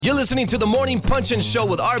You're listening to the Morning Punch-In Show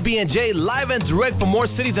with RB and J, live and direct from more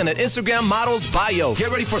cities than an Instagram model's bio.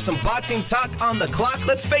 Get ready for some boxing talk on the clock.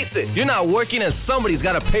 Let's face it, you're not working and somebody's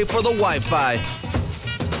got to pay for the Wi-Fi.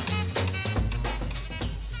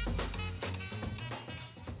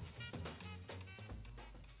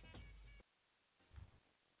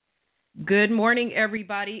 Good morning,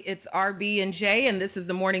 everybody. It's RB and J, and this is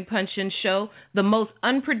the Morning Punch-In Show, the most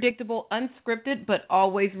unpredictable, unscripted, but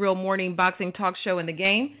always real morning boxing talk show in the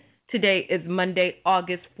game. Today is Monday,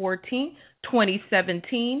 August 14,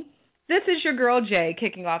 2017. This is your girl, J,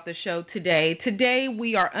 kicking off the show today. Today,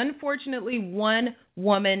 we are unfortunately one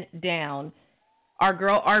woman down. Our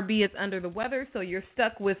girl, RB, is under the weather, so you're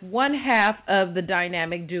stuck with one half of the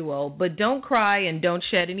dynamic duo. But don't cry and don't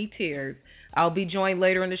shed any tears. I'll be joined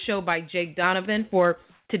later in the show by Jake Donovan for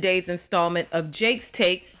today's installment of Jake's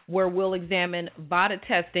Take, where we'll examine VADA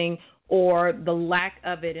testing or the lack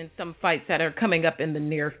of it in some fights that are coming up in the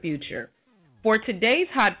near future. For today's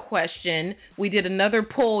hot question, we did another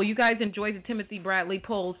poll. You guys enjoyed the Timothy Bradley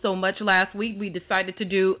poll so much last week, we decided to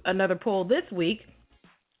do another poll this week.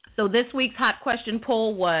 So this week's hot question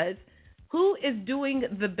poll was, who is doing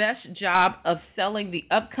the best job of selling the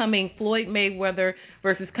upcoming Floyd Mayweather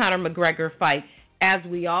versus Conor McGregor fight? As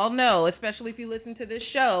we all know, especially if you listen to this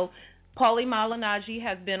show, Paulie Malignaggi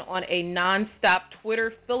has been on a nonstop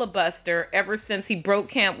Twitter filibuster ever since he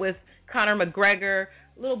broke camp with Conor McGregor.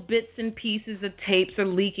 Little bits and pieces of tapes are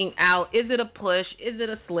leaking out. Is it a push? Is it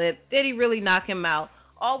a slip? Did he really knock him out?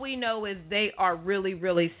 All we know is they are really,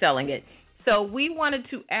 really selling it. So we wanted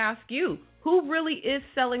to ask you, who really is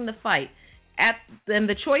selling the fight? And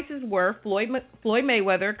the choices were Floyd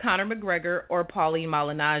Mayweather, Conor McGregor, or Paulie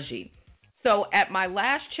Malignaggi. So at my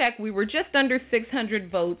last check, we were just under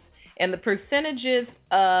 600 votes, and the percentages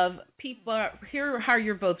of people, here are how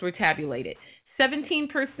your votes were tabulated.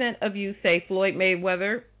 17% of you say Floyd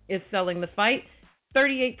Mayweather is selling the fight.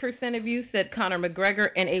 38% of you said Conor McGregor,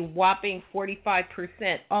 and a whopping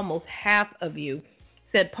 45%, almost half of you,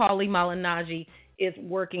 said Paulie Malignaggi is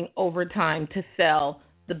working overtime to sell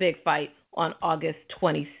the big fight on August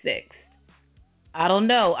 26th. I don't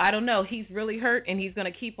know. He's really hurt, and he's going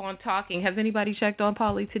to keep on talking. Has anybody checked on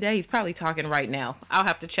Paulie today? He's probably talking right now. I'll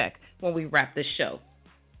have to check when we wrap this show.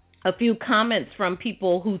 A few comments from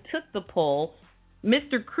people who took the poll.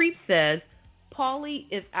 Mr. Creep says, Paulie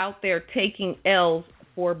is out there taking L's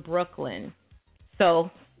for Brooklyn. So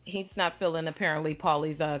he's not feeling, apparently,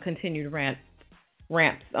 Paulie's continued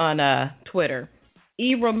rants on Twitter.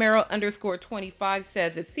 Romero _25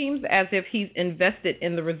 says, it seems as if he's invested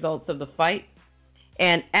in the results of the fight.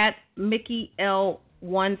 And at Mickey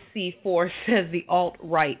L1C4 says the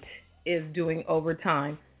alt-right is doing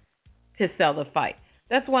overtime to sell the fight.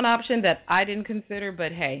 That's one option that I didn't consider,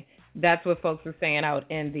 but hey, that's what folks are saying out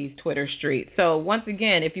in these Twitter streets. So once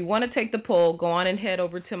again, if you want to take the poll, go on and head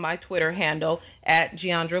over to my Twitter handle at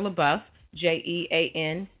Jeandra LeBeuf,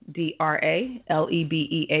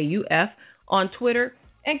 JeandraLebeuf on Twitter,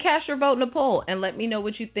 and cast your vote in the poll and let me know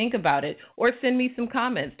what you think about it, or send me some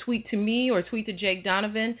comments. Tweet to me or tweet to Jake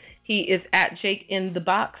Donovan. He is at Jake in the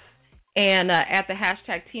Box and at the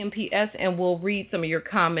hashtag TMPS, and we'll read some of your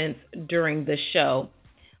comments during the show.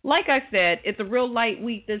 Like I said, it's a real light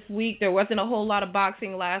week this week. There wasn't a whole lot of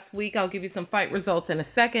boxing last week. I'll give you some fight results in a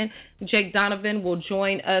second. Jake Donovan will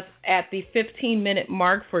join us at the 15-minute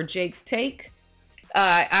mark for Jake's Take.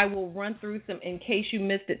 I will run through some in case you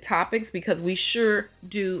missed it topics, because we sure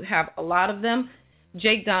do have a lot of them.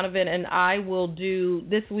 Jake Donovan and I will do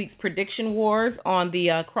this week's prediction wars on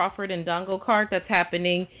the Crawford Indongo card that's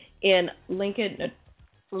happening in Lincoln,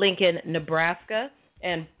 Nebraska,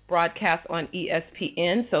 and broadcast on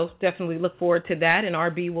ESPN. So definitely look forward to that. And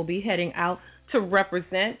RB will be heading out to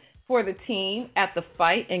represent for the team at the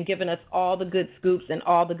fight and giving us all the good scoops and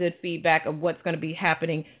all the good feedback of what's going to be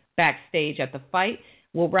happening backstage at the fight.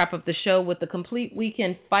 We'll wrap up the show with the complete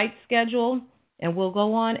weekend fight schedule, and we'll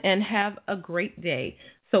go on and have a great day.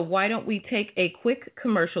 So why don't we take a quick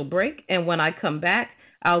commercial break, and when I come back,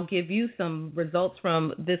 I'll give you some results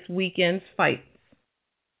from this weekend's fights.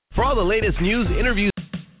 For all the latest news, interviews,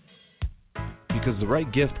 because the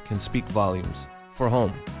right gift can speak volumes. For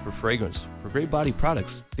home, for fragrance, for great body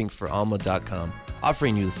products, think for Alma.com,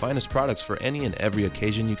 offering you the finest products for any and every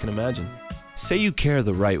occasion you can imagine. Say you care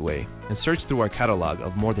the right way and search through our catalog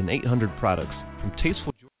of more than 800 products, from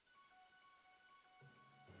tasteful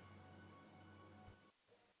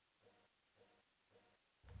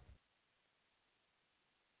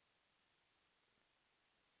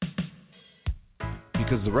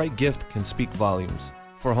because the right gift can speak volumes.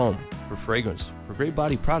 For home, for fragrance, for great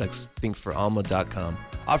body products, think for Alma.com,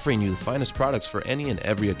 offering you the finest products for any and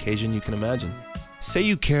every occasion you can imagine. Say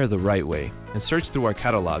you care the right way and search through our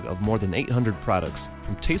catalog of more than 800 products,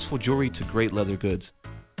 from tasteful jewelry to great leather goods.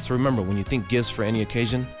 So remember, when you think gifts for any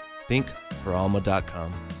occasion, think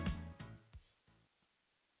foralma.com.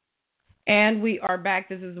 And we are back.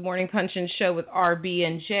 This is the Morning Punch-In Show with RB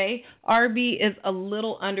and J. RB is a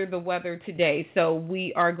little under the weather today, so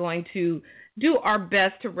we are going to do our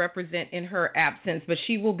best to represent in her absence, but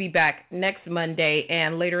she will be back next Monday,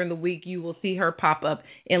 and later in the week you will see her pop up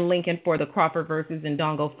in Lincoln for the Crawford versus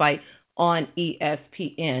Indongo fight on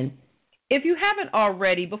ESPN. If you haven't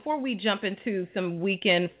already, before we jump into some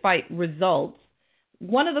weekend fight results,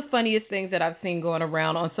 one of the funniest things that I've seen going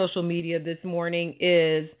around on social media this morning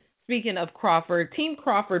is, speaking of Crawford, Team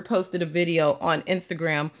Crawford posted a video on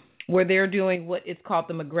Instagram where they're doing what is called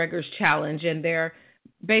the McGregor's Challenge, and they're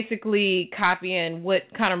basically copying what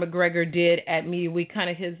Conor McGregor did at Media Week, kind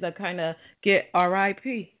of his get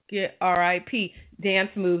R.I.P. dance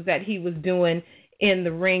moves that he was doing in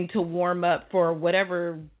the ring to warm up for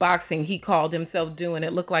whatever boxing he called himself doing.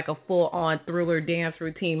 It looked like a full-on Thriller dance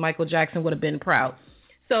routine. Michael Jackson would have been proud.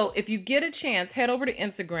 So if you get a chance, head over to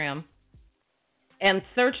Instagram and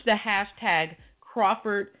search the hashtag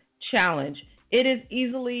Crawford Challenge. It is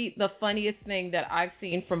easily the funniest thing that I've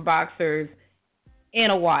seen from boxers in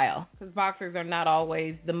a while, because boxers are not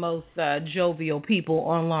always the most jovial people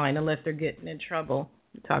online unless they're getting in trouble.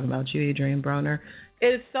 I'm talking about you, Adrian Broner.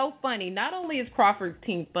 It is so funny. Not only is Crawford's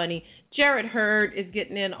team funny, Jared Hurd is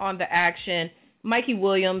getting in on the action. Mikey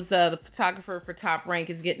Williams, the photographer for Top Rank,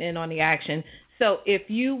 is getting in on the action. So if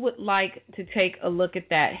you would like to take a look at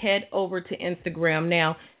that, head over to Instagram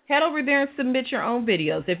now. Head over there and submit your own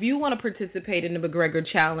videos. If you want to participate in the McGregor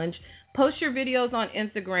Challenge, post your videos on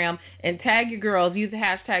Instagram and tag your girls. Use the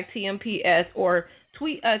hashtag TMPS or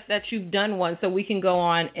tweet us that you've done one so we can go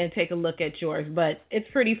on and take a look at yours. But it's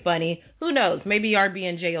pretty funny. Who knows? Maybe RB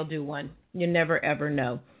and J will do one. You never, ever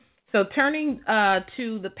know. So turning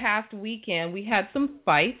to the past weekend, we had some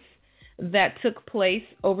fights that took place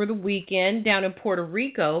over the weekend down in Puerto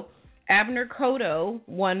Rico. Abner Cotto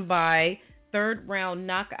won by third round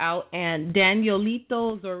knockout, and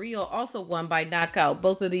Danielito Zorrillo also won by knockout.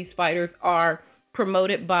 Both of these fighters are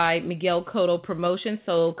promoted by Miguel Cotto Promotions,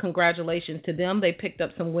 so congratulations to them. They picked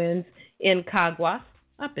up some wins in Caguas.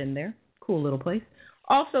 I've been there. Cool little place.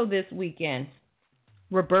 Also this weekend,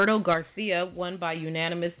 Roberto Garcia won by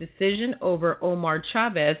unanimous decision over Omar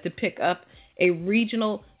Chavez to pick up a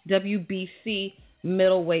regional WBC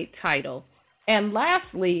middleweight title. And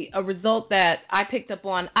lastly, a result that I picked up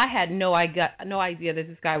on, I had no idea that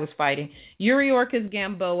this guy was fighting. Yuri Ortiz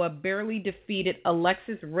Gamboa barely defeated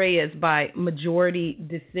Alexis Reyes by majority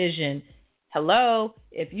decision. Hello,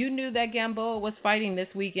 if you knew that Gamboa was fighting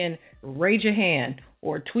this weekend, raise your hand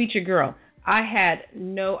or tweet your girl. I had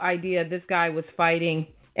no idea this guy was fighting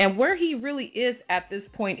and where he really is at this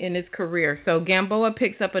point in his career. So Gamboa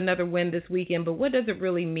picks up another win this weekend, but what does it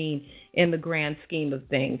really mean in the grand scheme of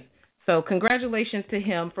things? So congratulations to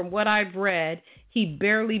him. From what I've read, he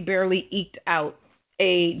barely eked out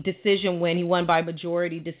a decision win. He won by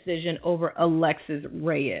majority decision over Alexis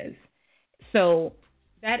Reyes. So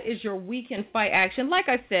that is your weekend fight action. Like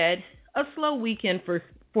I said, a slow weekend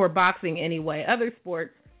for boxing anyway. Other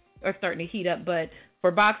sports are starting to heat up, but for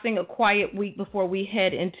boxing, a quiet week before we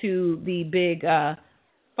head into the big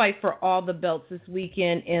fight for all the belts this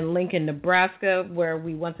weekend in Lincoln, Nebraska, where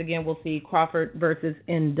we once again will see Crawford versus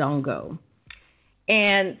Indongo.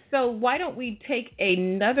 And so why don't we take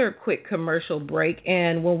another quick commercial break,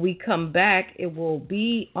 and when we come back, it will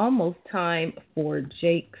be almost time for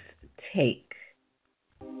Jake's Take.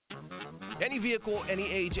 Any vehicle,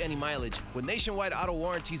 any age, any mileage. With Nationwide Auto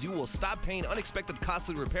Warranties, you will stop paying unexpected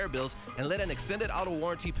costly repair bills and let an extended auto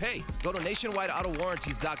warranty pay. Go to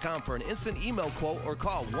nationwideautowarranties.com for an instant email quote or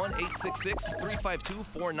call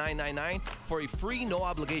 1-866-352-4999 for a free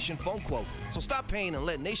no-obligation phone quote. So stop paying and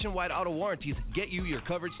let Nationwide Auto Warranties get you your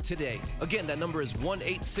coverage today. Again, that number is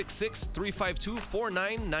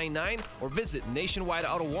 1-866-352-4999 or visit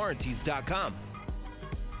nationwideautowarranties.com.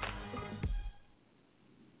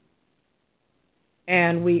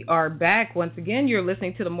 And we are back. Once again, you're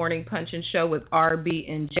listening to the Morning Punch-In Show with RB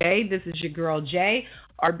and J. This is your girl, J.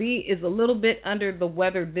 RB is a little bit under the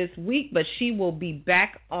weather this week, but she will be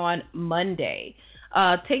back on Monday.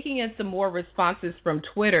 Taking in some more responses from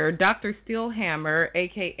Twitter, Dr. Steelhammer,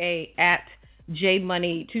 a.k.a. at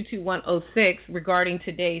JMoney22106, regarding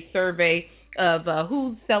today's survey of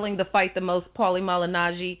who's selling the fight the most, Paulie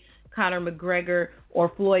Malignaggi, Conor McGregor,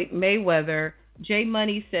 or Floyd Mayweather. J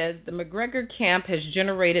Money says the McGregor camp has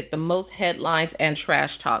generated the most headlines and trash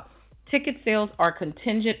talk. Ticket sales are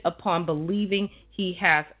contingent upon believing he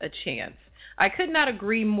has a chance. I could not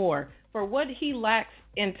agree more. for what he lacks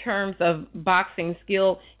in terms of boxing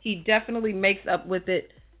skill, he definitely makes up with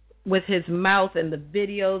it with his mouth and the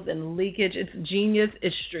videos and leakage. It's genius.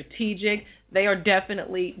 It's strategic. They are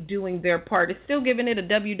definitely doing their part. It's still giving it a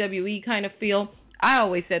WWE kind of feel. I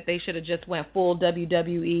always said they should have just went full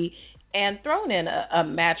WWE and thrown in a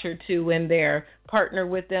match or two in there, partner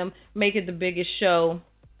with them, make it the biggest show,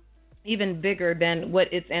 even bigger than what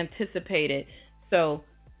it's anticipated. So,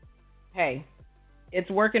 hey,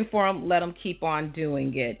 it's working for them. Let them keep on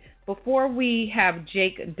doing it. Before we have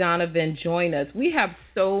Jake Donovan join us, we have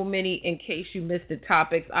so many, in case you missed the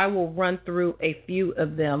topics. I will run through a few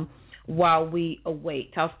of them while we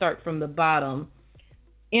await. I'll start from the bottom.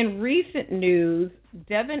 In recent news,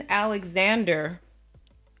 Devin Alexander,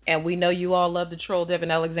 and we know you all love to troll Devin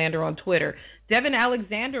Alexander on Twitter. Devin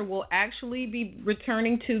Alexander will actually be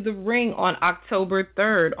returning to the ring on October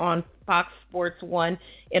 3rd on Fox Sports 1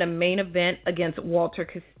 in a main event against Walter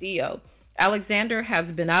Castillo. Alexander has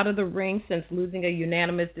been out of the ring since losing a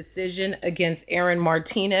unanimous decision against Aaron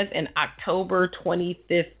Martinez in October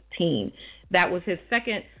 2015. That was his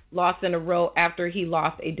second loss in a row after he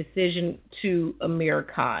lost a decision to Amir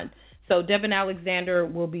Khan. So Devin Alexander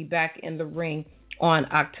will be back in the ring on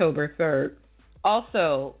October 3rd.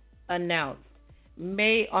 Also announced,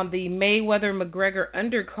 on the Mayweather-McGregor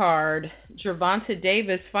undercard, Gervonta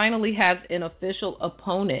Davis finally has an official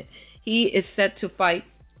opponent. He is set to fight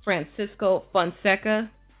Francisco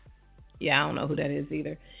Fonseca. Yeah, I don't know who that is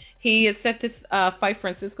either. He is set to fight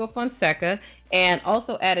Francisco Fonseca, and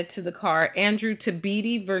also added to the card, Andrew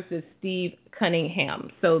Tabiti versus Steve Cunningham.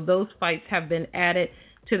 So those fights have been added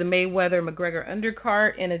to the Mayweather-McGregor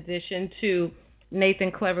undercard, in addition to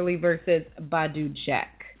Nathan Cleverly versus Badu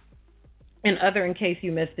Jack. In case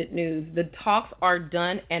you missed it news, the talks are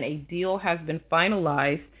done and a deal has been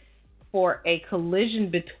finalized for a collision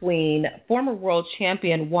between former world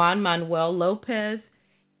champion Juan Manuel Lopez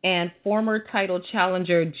and former title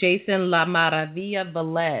challenger Jason La Maravilla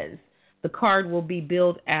Velez. The card will be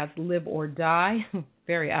billed as Live or Die,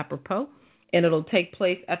 very apropos, and it'll take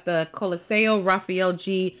place at the Coliseo Rafael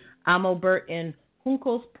G. Amobert in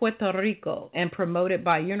Juncos, Puerto Rico, and promoted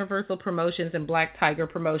by Universal Promotions and Black Tiger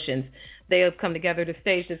Promotions. They have come together to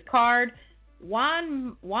stage this card.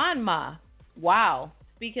 Juanma, wow.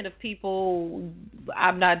 Speaking of people,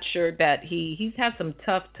 I'm not sure that he's had some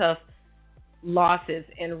tough losses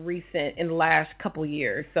in the last couple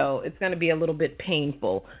years. So it's going to be a little bit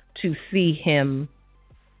painful to see him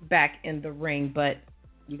back in the ring, but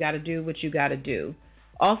you got to do what you got to do.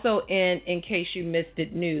 Also, in case you missed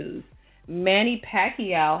it news, Manny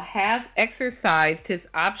Pacquiao has exercised his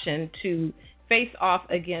option to face off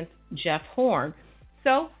against Jeff Horn.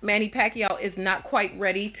 So Manny Pacquiao is not quite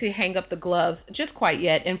ready to hang up the gloves just quite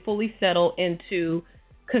yet and fully settle into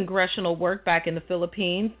congressional work back in the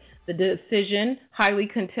Philippines. The decision, highly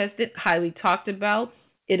contested, highly talked about.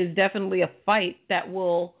 It is definitely a fight that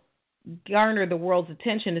will garner the world's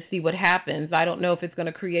attention to see what happens. I don't know if it's going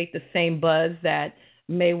to create the same buzz that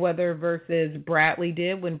Mayweather versus Bradley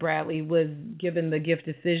did when Bradley was given the gift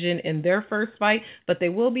decision in their first fight, but they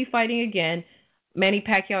will be fighting again. Manny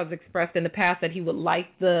Pacquiao has expressed in the past that he would like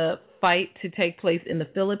the fight to take place in the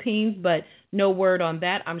Philippines, but no word on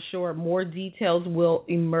that. I'm sure more details will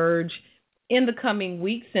emerge in the coming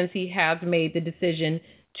weeks since he has made the decision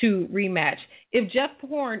to rematch. If Jeff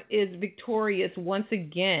Horn is victorious once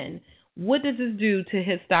again, what does this do to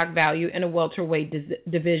his stock value in a welterweight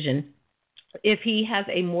division? If he has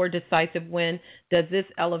a more decisive win, does this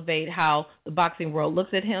elevate how the boxing world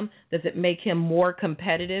looks at him? Does it make him more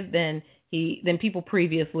competitive than people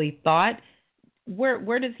previously thought?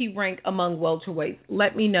 Where does he rank among welterweights?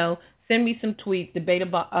 Let me know. Send me some tweets, debate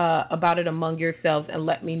about it among yourselves, and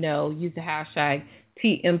let me know. Use the hashtag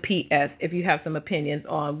TMPS if you have some opinions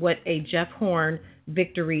on what a Jeff Horn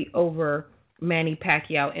victory over Manny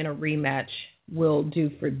Pacquiao in a rematch will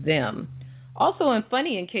do for them. Also, and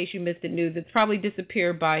funny, in case you missed it news, it's probably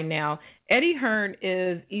disappeared by now, Eddie Hearn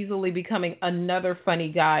is easily becoming another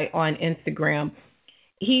funny guy on Instagram.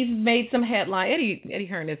 He's made some headline. Eddie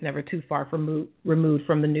Hearn is never too far removed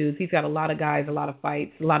from the news. He's got a lot of guys, a lot of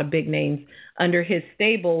fights, a lot of big names under his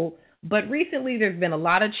stable. But recently there's been a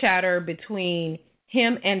lot of chatter between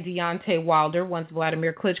him and Deontay Wilder once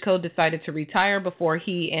Vladimir Klitschko decided to retire before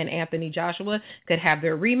he and Anthony Joshua could have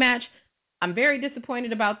their rematch. I'm very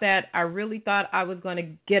disappointed about that. I really thought I was going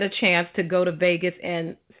to get a chance to go to Vegas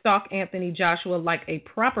and stalk Anthony Joshua like a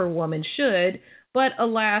proper woman should, but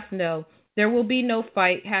alas, no. There will be no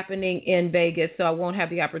fight happening in Vegas, so I won't have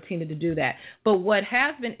the opportunity to do that. But what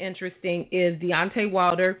has been interesting is Deontay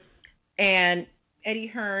Wilder and Eddie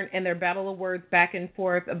Hearn and their battle of words back and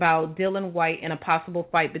forth about Dylan White and a possible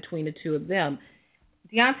fight between the two of them.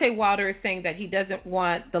 Deontay Wilder is saying that he doesn't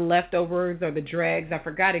want the leftovers or the dregs. I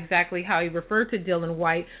forgot exactly how he referred to Dylan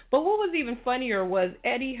White. But what was even funnier was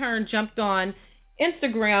Eddie Hearn jumped on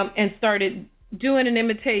Instagram and started doing an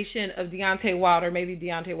imitation of Deontay Wilder. Maybe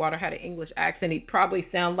Deontay Wilder had an English accent. He probably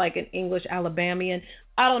sounded like an English Alabamian.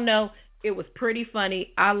 I don't know. It was pretty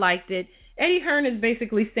funny. I liked it. Eddie Hearn is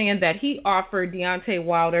basically saying that he offered Deontay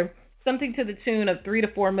Wilder something to the tune of $3 to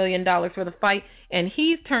 $4 million for the fight, and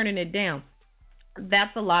he's turning it down.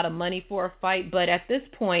 That's a lot of money for a fight, but at this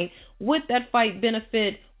point, would that fight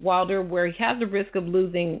benefit Wilder, where he has the risk of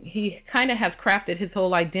losing? He kind of has crafted his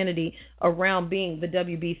whole identity around being the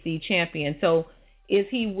WBC champion. So is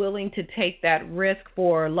he willing to take that risk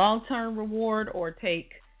for long-term reward or take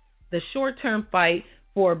the short-term fight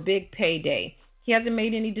for a big payday? He hasn't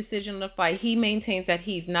made any decision on the fight. He maintains that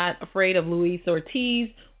he's not afraid of Luis Ortiz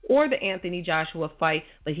or the Anthony Joshua fight,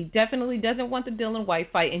 but he definitely doesn't want the Dylan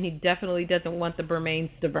White fight, and he definitely doesn't want the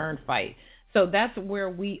Bermain-Stavern fight. So that's where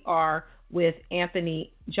we are with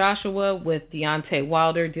Anthony Joshua, with Deontay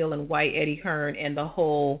Wilder, Dylan White, Eddie Hearn, and the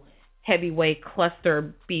whole heavyweight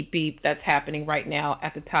cluster beep that's happening right now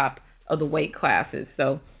at the top of the weight classes.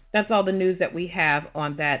 So that's all the news that we have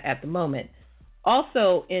on that at the moment.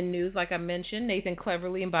 Also in news, like I mentioned, Nathan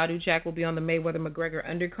Cleverly and Badu Jack will be on the Mayweather-McGregor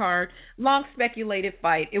undercard. Long speculated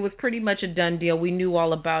fight. It was pretty much a done deal. We knew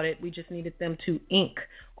all about it. We just needed them to ink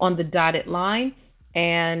on the dotted line.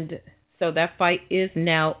 And so that fight is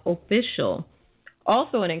now official.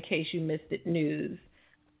 Also, and in case you missed it, news,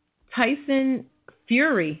 Tyson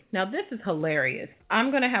Fury. Now, this is hilarious. I'm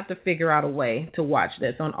going to have to figure out a way to watch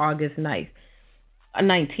this on August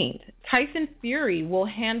 19th. Tyson Fury will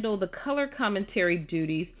handle the color commentary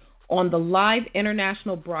duties on the live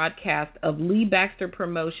international broadcast of Lee Baxter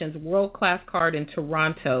Promotions' world-class card in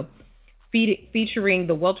Toronto, featuring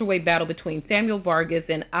the welterweight battle between Samuel Vargas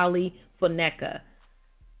and Ali Fonseca.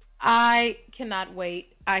 I cannot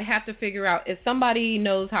wait. I have to figure out if somebody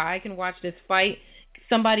knows how I can watch this fight.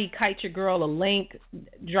 Somebody kite your girl a link,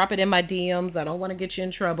 drop it in my DMs. I don't want to get you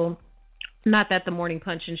in trouble. Not that the Morning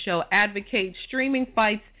Punching Show advocates streaming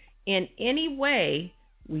fights in any way.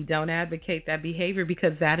 We don't advocate that behavior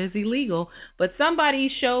because that is illegal. But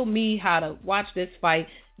somebody show me how to watch this fight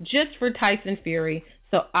just for Tyson Fury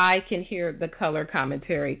so I can hear the color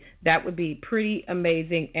commentary. That would be pretty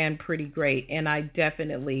amazing and pretty great. And I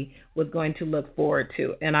definitely was going to look forward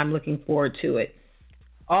to it. And I'm looking forward to it.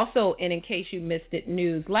 Also, and in case you missed it,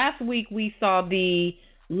 news. Last week we saw the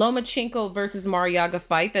Lomachenko versus Marriaga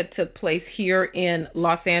fight that took place here in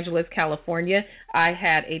Los Angeles, California. I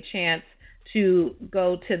had a chance to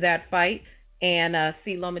go to that fight and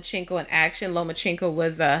see Lomachenko in action. Lomachenko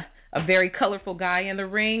was a very colorful guy in the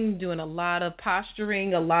ring, doing a lot of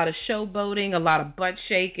posturing, a lot of showboating, a lot of butt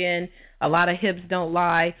shaking, a lot of hips don't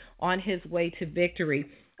lie on his way to victory.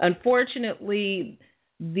 Unfortunately,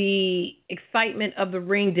 the excitement of the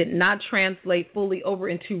ring did not translate fully over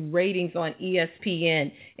into ratings on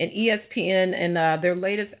ESPN. And ESPN and their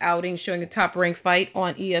latest outing showing a top-ranked fight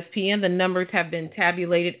on ESPN, the numbers have been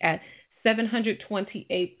tabulated at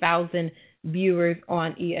 728,000 viewers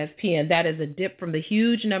on ESPN. That is a dip from the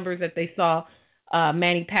huge numbers that they saw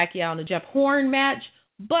Manny Pacquiao and the Jeff Horn match.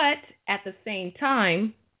 But at the same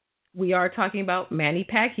time, we are talking about Manny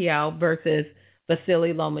Pacquiao versus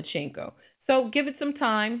Vasily Lomachenko. So give it some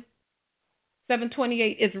time.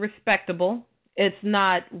 728 is respectable. It's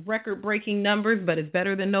not record-breaking numbers, but it's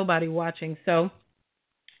better than nobody watching. So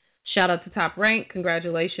shout out to Top Rank.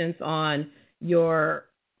 Congratulations on your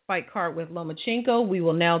fight card with Lomachenko. We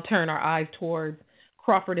will now turn our eyes towards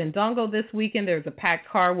Crawford and Indongo this weekend. There's a packed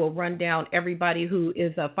card. We'll run down everybody who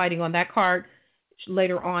is fighting on that card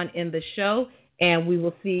later on in the show, and we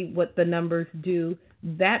will see what the numbers do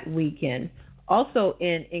that weekend. Also,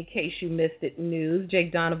 in case you missed it, news,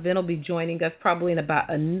 Jake Donovan will be joining us probably in about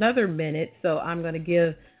another minute, so I'm going to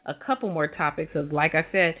give a couple more topics, because like I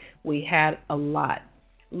said, we had a lot.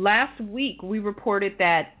 Last week, we reported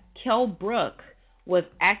that Kell Brook was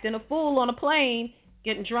acting a fool on a plane,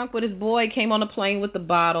 getting drunk with his boy, came on a plane with the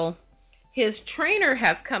bottle. His trainer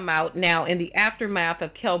has come out now in the aftermath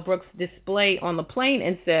of Kell Brook's display on the plane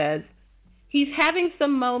and says he's having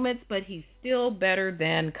some moments, but he's still better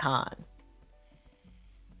than Khan.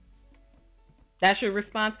 That's your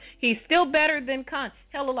response? He's still better than Khan.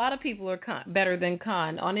 Hell, a lot of people are better than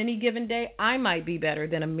Khan. On any given day, I might be better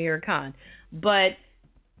than Amir Khan. But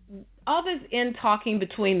all this in-talking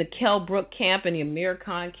between the Kell Brook camp and the Amir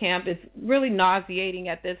Khan camp is really nauseating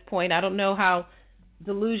at this point. I don't know how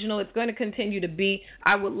delusional. It's going to continue to be.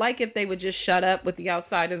 I would like if they would just shut up with the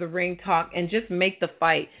outside of the ring talk and just make the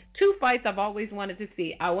fight. 2 fights I've always wanted to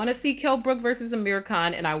see. I want to see Kell Brook versus Amir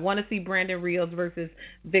Khan, and I want to see Brandon Rios versus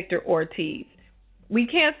Victor Ortiz. We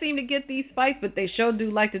can't seem to get these fights, but they sure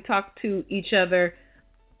do like to talk to each other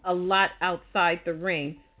a lot outside the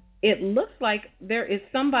ring. It looks like there is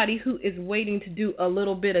somebody who is waiting to do a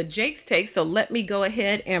little bit of Jake's take, so let me go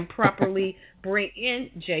ahead and properly bring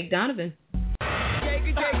in Jake Donovan.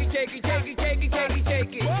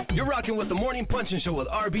 You're rocking with the Morning Punching Show with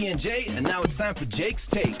RB and J, and now it's time for Jake's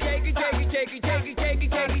Take.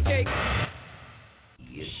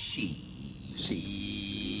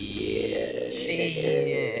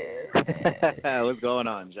 What's going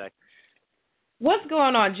on, Jake? What's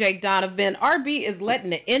going on, Jake Donovan? RB is letting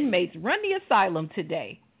the inmates run the asylum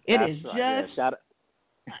today. That's right.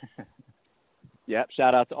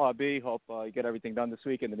 Shout out to RB. Hope you get everything done this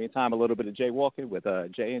week. In the meantime, a little bit of Jay walking with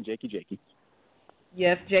Jay and Jakey.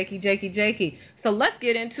 Yes, Jakey. So let's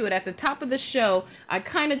get into it. At the top of the show, I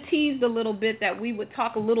kind of teased a little bit that we would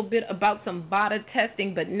talk a little bit about some VADA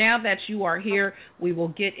testing, but now that you are here, we will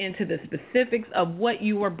get into the specifics of what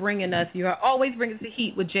you are bringing us. You are always bringing us the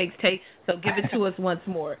heat with Jake's Take, so give it to us once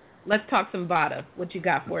more. Let's talk some VADA. What you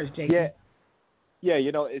got for us, Jake? Yeah,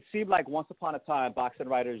 it seemed like once upon a time, boxing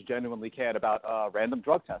writers genuinely cared about random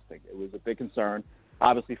drug testing. It was a big concern.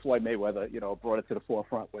 Obviously, Floyd Mayweather, brought it to the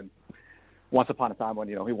forefront once upon a time when,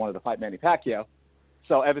 he wanted to fight Manny Pacquiao.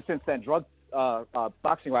 So ever since then,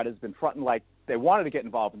 boxing writers have been fronting like they wanted to get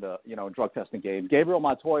involved in the, drug testing game. Gabriel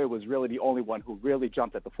Montoya was really the only one who really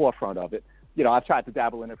jumped at the forefront of it. I've tried to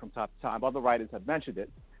dabble in it from time to time. Other writers have mentioned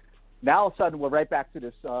it. Now, all of a sudden, we're right back to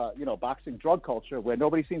this, boxing drug culture where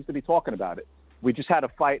nobody seems to be talking about it. We just had a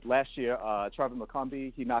fight last year. Trevor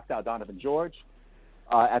McCumbee, he knocked out Donovan George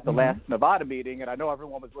at the last Nevada meeting, and I know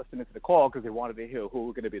everyone was listening to the call because they wanted to hear who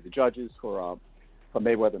were going to be the judges for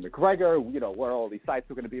Mayweather and McGregor, where all these sites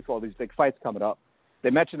were going to be for all these big fights coming up. They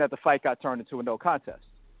mentioned that the fight got turned into a no contest,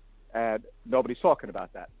 and nobody's talking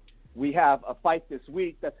about that. We have a fight this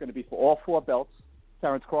week that's going to be for all 4 belts,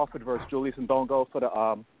 Terrence Crawford versus Julius Indongo for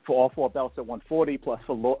all 4 belts at 140, plus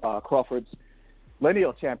for Crawford's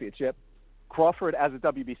lineal championship. Crawford, as a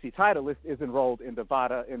WBC titleist, is enrolled in the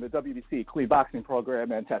VADA, in the WBC clean boxing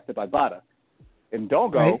program and tested by VADA.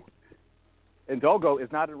 Indongo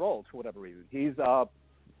is not enrolled for whatever reason. He's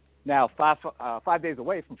now 5 days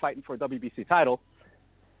away from fighting for a WBC title,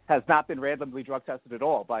 has not been randomly drug tested at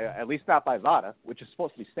all, at least not by VADA, which is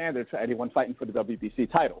supposed to be standard for anyone fighting for the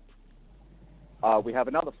WBC title. We have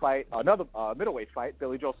another middleweight fight,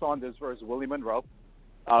 Billy Joe Saunders versus Willie Monroe.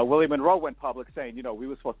 Willie Monroe went public saying, we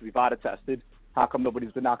were supposed to be VADA tested. How come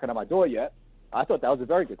nobody's been knocking on my door yet? I thought that was a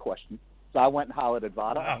very good question. So I went and hollered at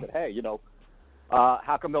VADA. Wow. I said, hey,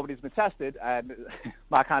 how come nobody's been tested? And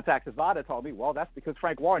my contact at VADA told me, well, that's because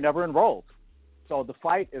Frank Warren never enrolled. So the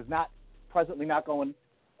fight is presently not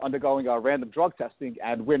undergoing random drug testing,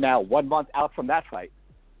 and we're now 1 month out from that fight.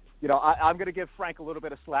 I'm going to give Frank a little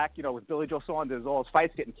bit of slack. With Billy Joe Saunders, all his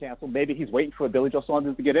fights getting canceled. Maybe he's waiting for Billy Joe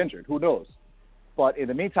Saunders to get injured. Who knows? But in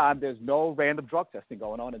the meantime, there's no random drug testing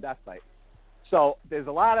going on in that fight. So there's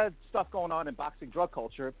a lot of stuff going on in boxing drug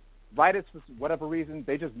culture. Writers, for whatever reason,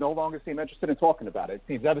 they just no longer seem interested in talking about it. It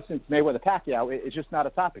seems ever since Mayweather-Pacquiao, it's just not a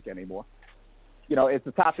topic anymore. It's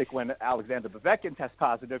a topic when Alexander Povetkin tests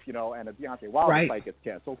positive, and a Deontay Wilder fight gets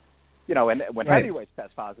canceled. And when heavyweights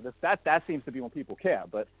test positive, that seems to be when people care.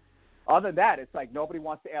 But other than that, it's like nobody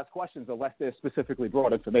wants to ask questions unless there's specifically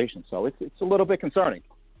broad information. So it's a little bit concerning.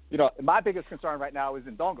 My biggest concern right now is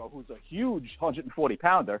Indongo, who's a huge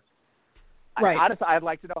 140-pounder. Right. Honestly, I'd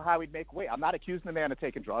like to know how he'd make weight. I'm not accusing the man of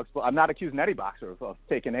taking drugs, but I'm not accusing any boxer of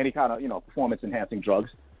taking any kind of, performance-enhancing drugs.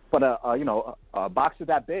 But, a boxer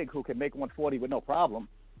that big who can make 140 with no problem,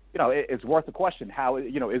 it's worth a question. How,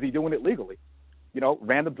 is he doing it legally?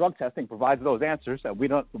 Random drug testing provides those answers, and we're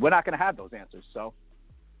not going to have those answers. So,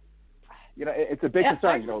 it's a big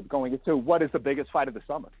concern, going into what is the biggest fight of the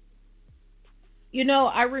summer.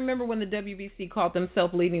 I remember when the WBC called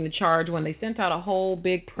themselves leading the charge when they sent out a whole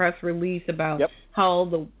big press release about how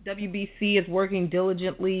the WBC is working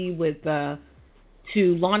diligently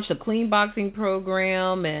to launch a clean boxing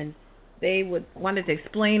program, and they wanted to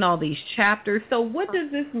explain all these chapters. So what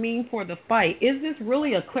does this mean for the fight? Is this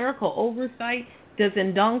really a clerical oversight? Does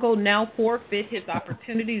Indongo now forfeit his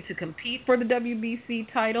opportunity to compete for the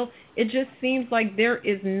WBC title? It just seems like there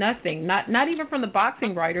is nothing, not even from the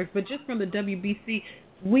boxing writers, but just from the WBC.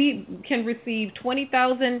 We can receive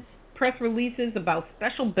 20,000 press releases about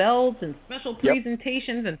special belts and special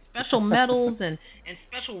presentations and special medals and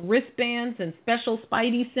special wristbands and special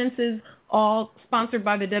spidey senses all sponsored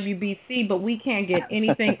by the WBC, but we can't get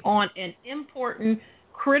anything on an important,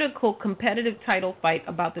 critical, competitive title fight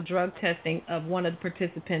about the drug testing of one of the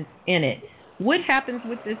participants in it. What happens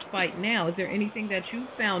with this fight now? Is there anything that you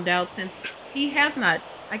found out since he has not?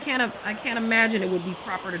 I can't imagine it would be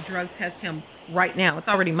proper to drug test him right now. It's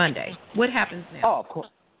already Monday. What happens now? Oh, of course.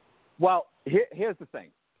 Well, here's the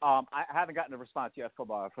thing. I haven't gotten a response yet from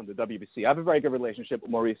the WBC. I have a very good relationship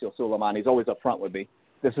with Mauricio Suleiman. He's always upfront with me.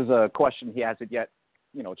 This is a question he hasn't yet,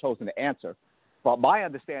 chosen to answer. But my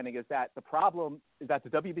understanding is that the problem is that the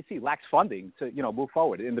WBC lacks funding to, move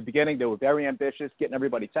forward. In the beginning, they were very ambitious, getting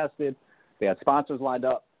everybody tested. They had sponsors lined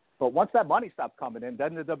up. But once that money stops coming in,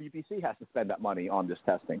 then the WBC has to spend that money on this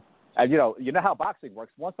testing. And, you know how boxing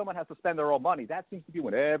works. Once someone has to spend their own money, that seems to be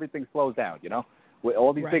when everything slows down, With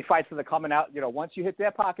all these big fights that are coming out, once you hit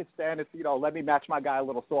their pockets, then it's, let me match my guy a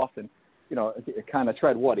little soft and, kind of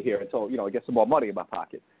tread water here until, I get some more money in my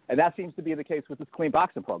pocket. And that seems to be the case with this clean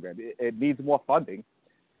boxing program. It needs more funding.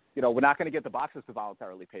 We're not going to get the boxers to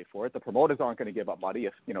voluntarily pay for it. The promoters aren't going to give up money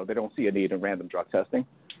if, they don't see a need in random drug testing.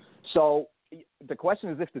 So the question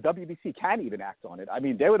is if the WBC can even act on it. I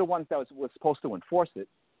mean, they were the ones that were supposed to enforce it.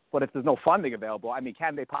 But if there's no funding available,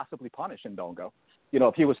 can they possibly punish Indongo?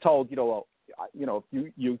 If he was told, if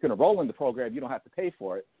you're going to roll in the program, you don't have to pay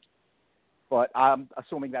for it. But I'm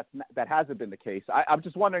assuming that hasn't been the case. I'm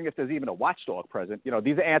just wondering if there's even a watchdog present.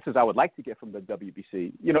 These are answers I would like to get from the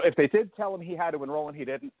WBC. If they did tell him he had to enroll and he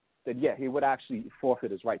didn't, then yeah, he would actually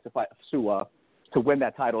forfeit his right to fight to win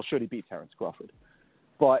that title should he beat Terrence Crawford.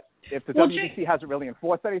 But if the WBC hasn't really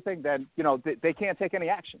enforced anything, then they can't take any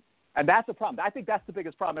action. And that's a problem. I think that's the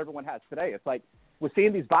biggest problem everyone has today. It's like we're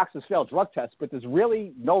seeing these boxers fail drug tests, but there's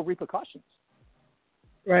really no repercussions.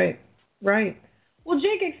 Right. Well,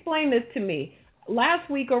 Jake, explain this to me. Last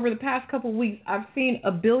week, over the past couple of weeks, I've seen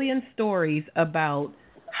a billion stories about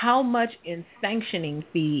how much in sanctioning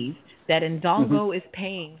fees that Indongo is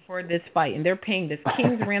paying for this fight. And they're paying this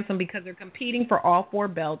king's ransom because they're competing for all 4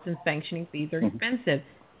 belts, and sanctioning fees are expensive.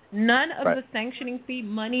 None of the sanctioning fee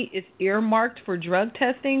money is earmarked for drug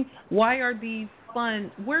testing. Why are these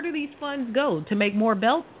funds? Where do these funds go? To make more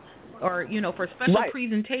belts, or for special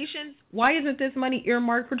presentations? Why isn't this money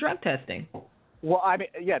earmarked for drug testing? Well,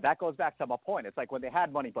 that goes back to my point. It's like when they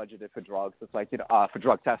had money budgeted for drugs, it's like for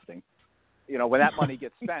drug testing. When that money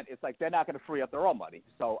gets spent, it's like they're not going to free up their own money.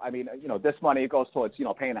 So this money goes towards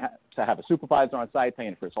paying to have a supervisor on site,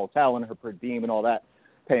 paying for his hotel and her per diem and all that,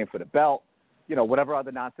 paying for the belt. Whatever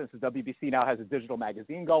other nonsense. The WBC now has a digital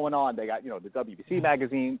magazine going on. They got, the WBC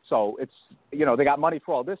magazine. So it's, they got money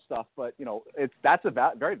for all this stuff. But, that's a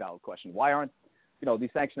very valid question. Why aren't, these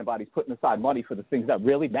sanctioning bodies putting aside money for the things that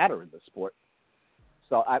really matter in the sport?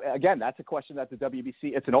 So, again, that's a question that the WBC,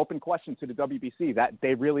 it's an open question to the WBC that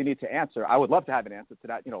they really need to answer. I would love to have an answer to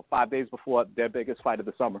that, 5 days before their biggest fight of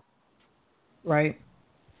the summer. Right.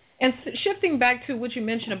 And shifting back to what you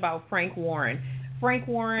mentioned about Frank Warren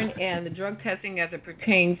and the drug testing as it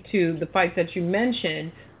pertains to the fights that you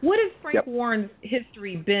mentioned, what has Frank Warren's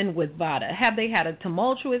history been with VADA? Have they had a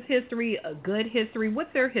tumultuous history, a good history?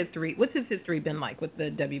 What's their history? What's his history been like with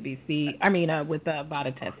the WBC? With the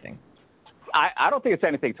VADA testing? I don't think it's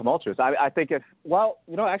anything tumultuous. I think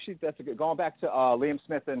actually that's a good, going back to Liam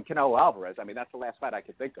Smith and Canelo Alvarez. That's the last fight I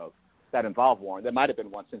could think of that involved Warren. There might have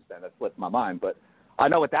been one since then that slipped my mind, but I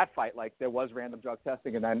know with that fight, there was random drug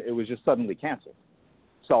testing and then it was just suddenly canceled.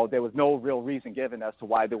 So there was no real reason given as to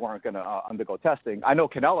why they weren't going to undergo testing. I know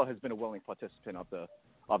Canelo has been a willing participant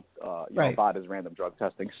of VADA's random drug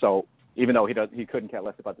testing. So even though he couldn't care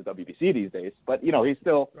less about the WBC these days, but he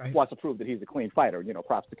still wants to prove that he's a clean fighter.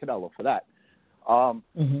 Props to Canelo for that.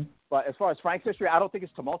 But as far as Frank's history, I don't think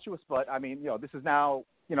it's tumultuous. But this is now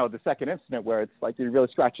the second incident where it's like you're really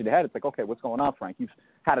scratching your head. It's like, okay, what's going on, Frank? You've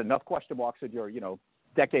had enough question marks in your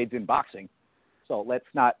decades in boxing. So let's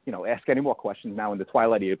not, ask any more questions now in the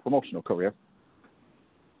twilight of your promotional career.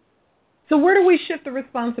 So where do we shift the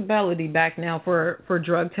responsibility back now for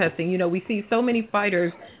drug testing? We see so many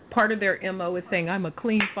fighters, part of their MO is saying, I'm a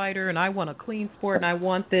clean fighter and I want a clean sport and I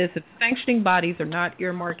want this. If sanctioning bodies are not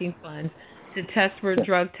earmarking funds to test for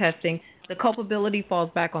drug testing, the culpability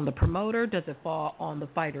falls back on the promoter. Does it fall on the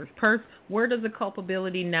fighter's purse? Where does the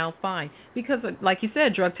culpability now find? Because, like you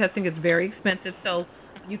said, drug testing is very expensive. So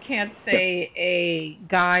you can't say a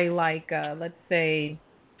guy like,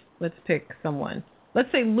 let's pick someone. Let's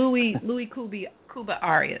say Louis Cuba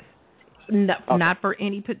Arias, not for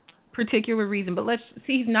any particular reason, but let's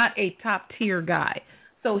see, he's not a top tier guy.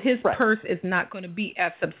 So his purse is not going to be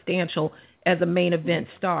as substantial as a main event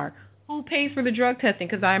star. Who pays for the drug testing?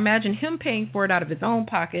 Because I imagine him paying for it out of his own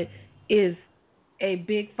pocket is a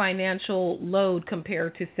big financial load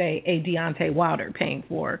compared to, say, a Deontay Wilder paying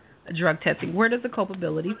for drug testing. Where does the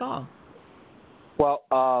culpability fall?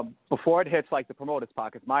 Well, before it hits like the promoter's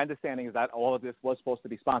pockets, my understanding is that all of this was supposed to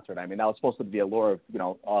be sponsored. I mean, that was supposed to be a lure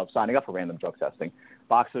of signing up for random drug testing.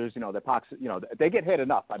 Boxers, they get hit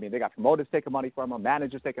enough. I mean, they got promoters taking money from them,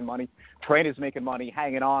 managers taking money, trainers making money,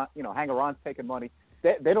 hanger-ons taking money.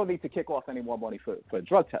 They don't need to kick off any more money for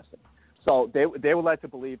drug testing. So they were led to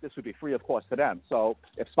believe this would be free of cost to them. So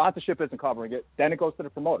if sponsorship isn't covering it, then it goes to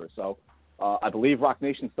the promoter. So I believe Rock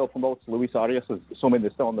Nation still promotes Luis Arias, assuming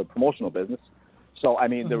they're still in the promotional business. So, I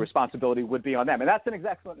mean, the responsibility would be on them. And that's an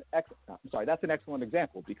excellent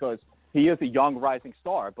example because he is a young rising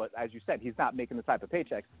star. But as you said, he's not making the type of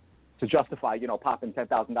paychecks to justify, popping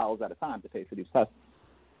 $10,000 at a time to pay for these tests.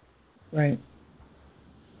 Right.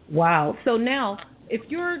 Wow. So now, if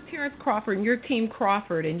you're Terrence Crawford and you're Team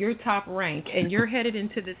Crawford and you're top rank and you're headed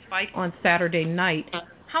into this fight on Saturday night,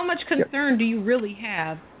 how much concern do you really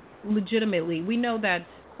have legitimately? We know that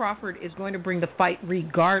Crawford is going to bring the fight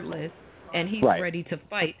regardless. And he's ready to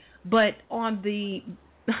fight. But on the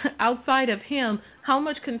outside of him, how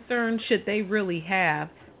much concern should they really have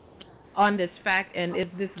on this fact, and is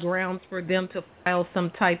this grounds for them to file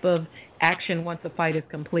some type of action once the fight is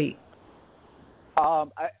complete?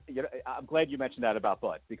 I'm glad you mentioned that about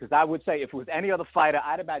Bud, because I would say if it was any other fighter,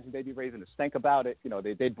 I'd imagine they'd be raising a stink about it.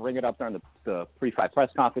 They'd bring it up during the pre-fight press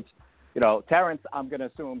conference. Terrence, I'm going to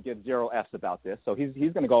assume, gives zero F's about this, so he's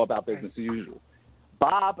going to go about business as usual.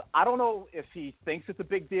 Bob, I don't know if he thinks it's a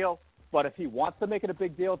big deal, but if he wants to make it a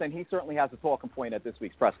big deal, then he certainly has a talking point at this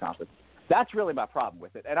week's press conference. That's really my problem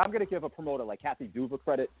with it. And I'm going to give a promoter like Kathy Duva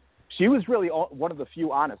credit. She was really one of the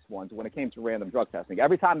few honest ones when it came to random drug testing.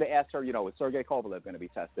 Every time they asked her, is Sergey Kovalev going to be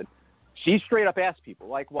tested? She straight up asked people,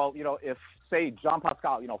 like, well, if, say, John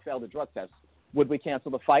Pascal, failed a drug test, would we cancel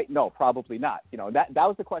the fight? No, probably not. That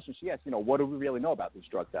was the question she asked, what do we really know about this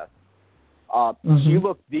drug test? She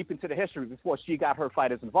looked deep into the history before she got her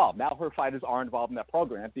fighters involved. Now her fighters are involved in that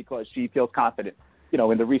program because she feels confident,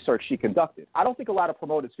 in the research she conducted. I don't think a lot of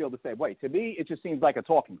promoters feel the same way. To me, it just seems like a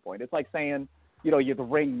talking point. It's like saying, you're the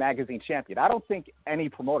Ring magazine champion. I don't think any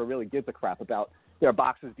promoter really gives a crap about their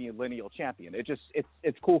boxers being lineal champion.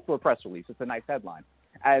 It's cool for a press release. It's a nice headline.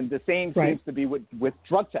 And the same seems to be with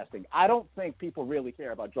drug testing. I don't think people really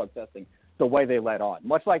care about drug testing the way they let on.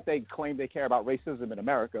 Much like they claim they care about racism in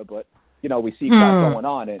America, but we see crap going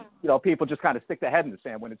on, and people just kind of stick their head in the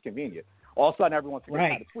sand when it's convenient. All of a sudden, everyone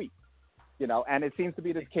forgets how to tweet. And it seems to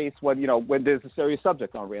be the case when there's a serious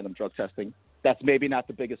subject on random drug testing. That's maybe not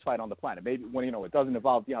the biggest fight on the planet. Maybe when it doesn't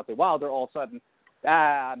involve Deontay Wilder, all of a sudden,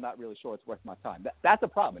 I'm not really sure it's worth my time. That's a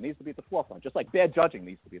problem. It needs to be at the forefront. Just like bad judging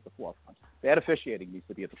needs to be at the forefront, bad officiating needs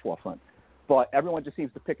to be at the forefront. But everyone just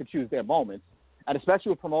seems to pick and choose their moments. And especially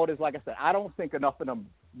with promoters, like I said, I don't think enough of them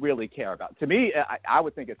really care about it. To me, I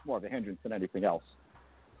would think it's more of a hindrance than anything else.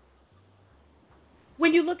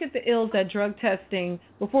 When you look at the ills at drug testing,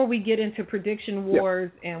 before we get into prediction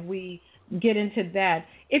wars and we get into that,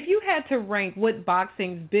 if you had to rank what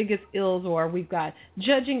boxing's biggest ills are, we've got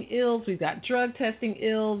judging ills, we've got drug testing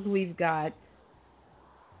ills, we've got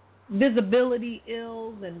visibility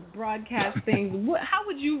ills and broadcast things. How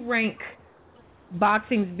would you rank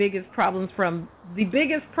boxing's biggest problems from the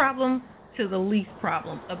biggest problem to the least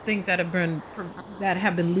problem of things that have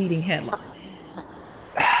been leading headlines?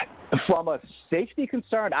 From a safety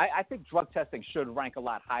concern, I think drug testing should rank a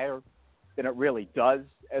lot higher than it really does.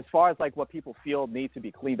 As far as like what people feel needs to be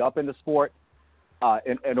cleaned up in the sport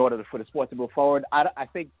in order for the sport to move forward, I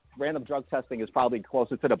think random drug testing is probably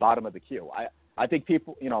closer to the bottom of the queue. I think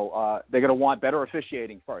people, they're going to want better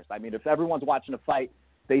officiating first. I mean, if everyone's watching a fight,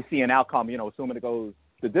 they see an outcome, assuming it goes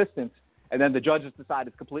the distance, and then the judges decide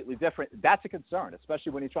it's completely different. That's a concern,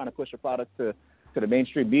 especially when you're trying to push a product to the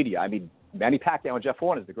mainstream media. I mean, Manny Pacquiao and Jeff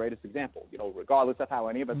Horn is the greatest example. Regardless of how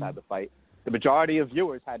any of us had the fight, the majority of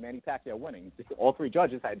viewers had Manny Pacquiao winning. All three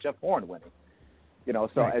judges had Jeff Horn winning.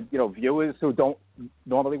 Viewers who don't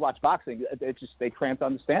normally watch boxing, they can't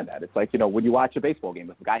understand that. It's like, when you watch a baseball game,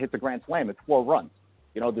 if a guy hits a grand slam, it's 4 runs.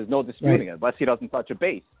 There's no disputing it unless he doesn't touch a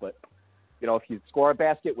base. But if you score a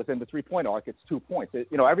basket within the 3-point arc, it's 2 points.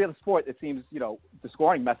 Every other sport, it seems, the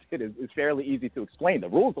scoring method is fairly easy to explain. The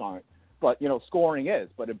rules aren't, but, scoring is.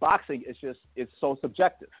 But in boxing, it's so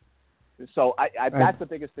subjective. So that's the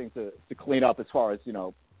biggest thing to clean up as far as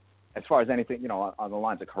anything, on the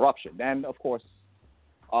lines of corruption. Then, of course,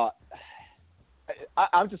 I'm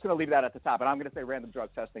just going to leave that at the top, and I'm going to say random drug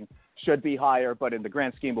testing should be higher, but in the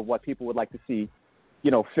grand scheme of what people would like to see,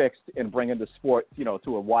 fixed and bringing the sport,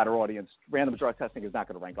 to a wider audience, random drug testing is not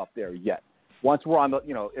going to rank up there yet. Once we're on the,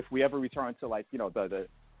 if we ever return to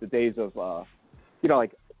the days of,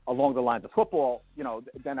 like along the lines of football,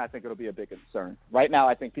 then I think it'll be a big concern. Right now,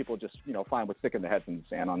 I think people just, find what's sticking their heads in the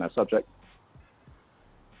sand on that subject.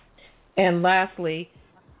 And lastly,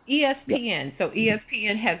 ESPN. Yeah. So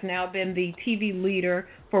ESPN has now been the TV leader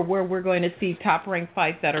for where we're going to see top-ranked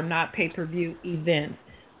fights that are not pay-per-view events.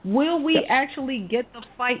 Will we actually get the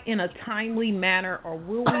fight in a timely manner, or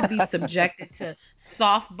will we be subjected to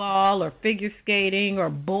softball or figure skating or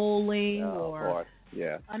bowling or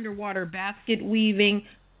underwater basket weaving?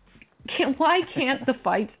 Why can't the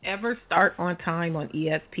fights ever start on time on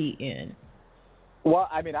ESPN? Well,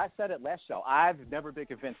 I mean, I said it last show. I've never been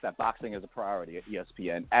convinced that boxing is a priority at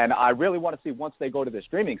ESPN. And I really want to see once they go to the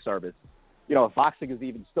streaming service, if boxing is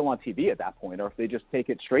even still on TV at that point, or if they just take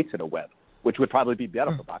it straight to the web, which would probably be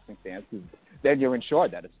better for boxing fans, because then you're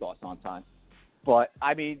ensured that it starts on time. But,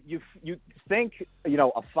 I mean, you think,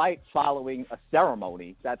 a fight following a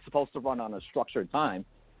ceremony that's supposed to run on a structured time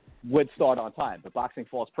would start on time, but boxing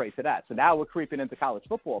falls prey to that. So now we're creeping into college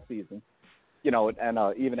football season,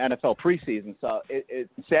 and even NFL preseason. So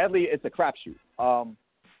sadly, it's a crapshoot.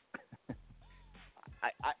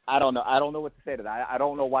 I don't know. I don't know what to say to that. I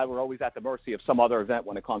don't know why we're always at the mercy of some other event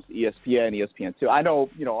when it comes to ESPN, ESPN2. I know,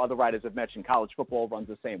 other writers have mentioned college football runs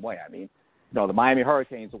the same way. I mean, the Miami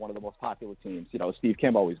Hurricanes are one of the most popular teams. Steve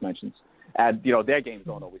Kim always mentions. And, their games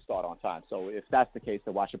don't always start on time. So if that's the case,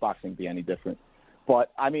 then why should boxing be any different?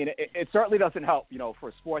 But, I mean, it certainly doesn't help, for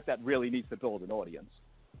a sport that really needs to build an audience.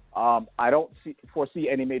 I don't foresee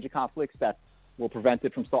any major conflicts that will prevent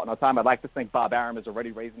it from starting on time. I'd like to think Bob Arum is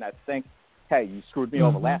already raising that stink. Hey, you screwed me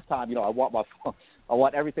over last time. I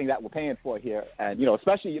want everything that we're paying for here. And,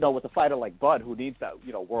 especially, with a fighter like Bud who needs that,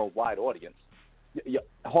 worldwide audience.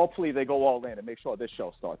 Hopefully they go all in and make sure this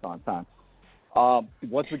show starts on time.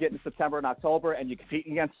 Once we get into September and October and you're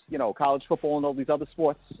competing against, college football and all these other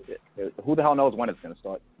sports, who the hell knows when it's going to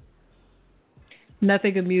start?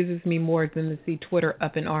 Nothing amuses me more than to see Twitter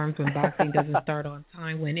up in arms when boxing doesn't start on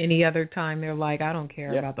time. When any other time they're like, I don't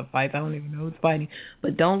care about the fights. I don't even know who's fighting.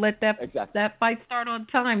 But don't let that fight start on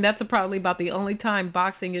time. That's probably about the only time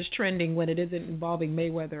boxing is trending, when it isn't involving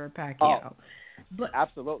Mayweather or Pacquiao. But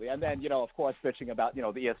absolutely. And then, of course, bitching about, the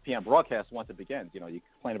ESPN broadcast once it begins. You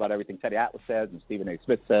complain about everything Teddy Atlas says and Stephen A.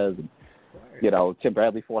 Smith says. And, Tim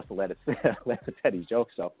Bradley forced to let it Teddy's joke.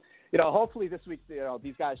 So, hopefully this week,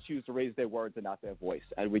 these guys choose to raise their words and not their voice,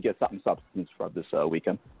 and we get something substance from this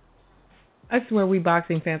weekend. I swear we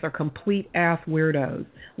boxing fans are complete ass weirdos.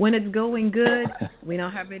 When it's going good, we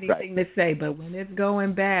don't have anything to say, but when it's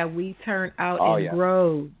going bad, we turn out and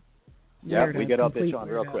grow. Yeah, we get up bitch on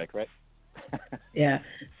real quick, right? Yeah.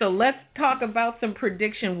 So let's talk about some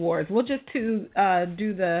prediction wars. We'll just do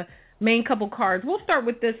the main couple cards. We'll start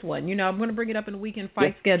with this one. I'm going to bring it up in the weekend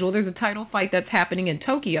fight schedule. There's a title fight that's happening in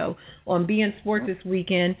Tokyo on BN Sports this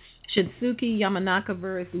weekend. Shinsuke Yamanaka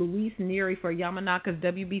versus Luis Neri for Yamanaka's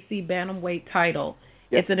WBC bantamweight title.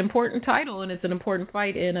 It's an important title, and it's an important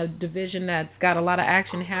fight in a division that's got a lot of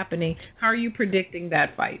action happening. How are you predicting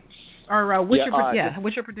that fight? Or what's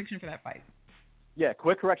your prediction for that fight? Yeah,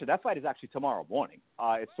 quick correction. That fight is actually tomorrow morning.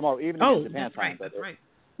 It's tomorrow evening in Japan time. That's right.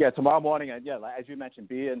 Yeah, tomorrow morning, and as you mentioned,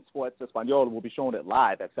 BN Sports Espanol will be showing it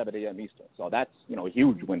live at 7 a.m. Eastern. So that's, a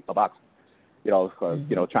huge win for boxing.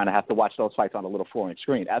 Trying to have to watch those fights on a little 4-inch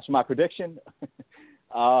screen. As for my prediction,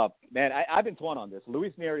 man, I've been torn on this.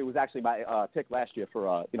 Luis Neri was actually my pick last year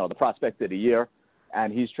for, the prospect of the year,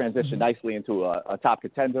 and he's transitioned nicely into a top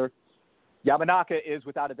contender. Yamanaka is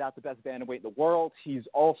without a doubt the best bantamweight in the world. He's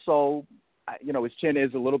also, his chin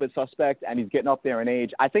is a little bit suspect, and he's getting up there in age.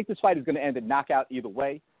 I think this fight is going to end in knockout either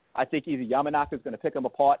way. I think either Yamanaka is going to pick him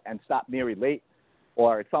apart and stop Neri late,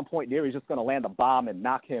 or at some point Neri's just going to land a bomb and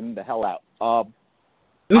knock him the hell out. I'm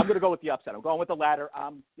going to go with the upset. I'm going with the latter.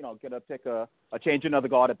 I'm, going to pick a change another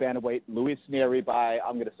guard at bantamweight. Luis Neri by,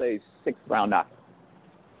 I'm going to say, 6th round knockout.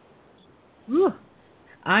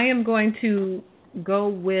 I am going to go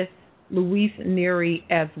with Luis Neri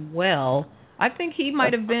as well. I think he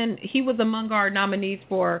might have been, he was among our nominees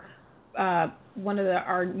for one of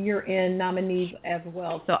our year-end nominees as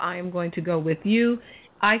well. So I am going to go with you.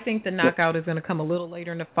 I think the knockout is going to come a little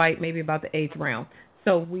later in the fight, maybe about the 8th round.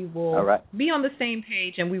 So we will be on the same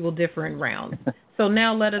page and we will differ in rounds. So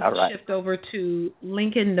now let us shift over to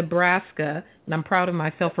Lincoln, Nebraska. And I'm proud of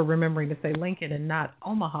myself for remembering to say Lincoln and not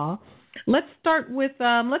Omaha. Let's start with,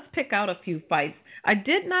 let's pick out a few fights. I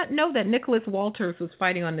did not know that Nicholas Walters was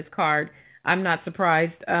fighting on this card. I'm not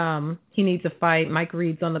surprised. He needs a fight. Mike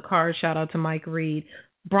Reed's on the card. Shout out to Mike Reed.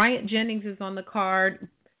 Bryant Jennings is on the card.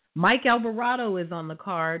 Mike Alvarado is on the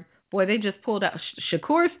card. Boy, they just pulled out.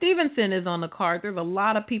 Shakur Stevenson is on the card. There's a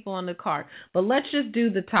lot of people on the card. But let's just do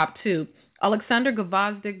the top two. Alexander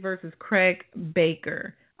Gvozdyk versus Craig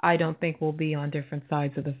Baker. I don't think we'll be on different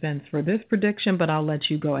sides of the fence for this prediction, but I'll let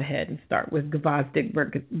you go ahead and start with Gvozdyk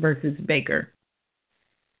versus Baker.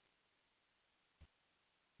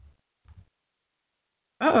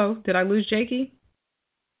 Uh-oh, did I lose Jakey?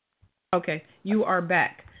 Okay, you are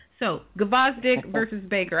back. So, Gvozdyk versus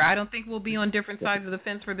Baker. I don't think we'll be on different sides of the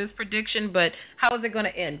fence for this prediction, but how is it going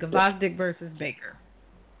to end? Gvozdyk versus Baker.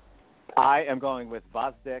 I am going with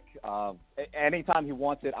Gvozdyk. Anytime he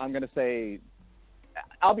wants it, I'm going to say,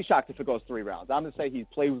 I'll be shocked if it goes 3 rounds. I'm going to say he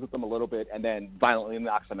plays with them a little bit and then violently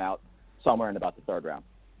knocks him out somewhere in about the 3rd round.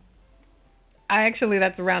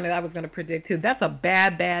 That's the round that I was going to predict too. That's a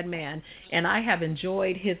bad man, and I have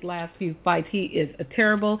enjoyed his last few fights. He is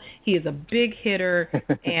terrible. He is a big hitter,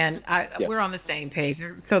 and we're on the same page,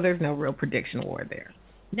 so there's no real prediction war there.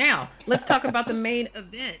 Now, let's talk about the main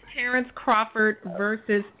event, Terrence Crawford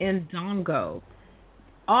versus Indongo.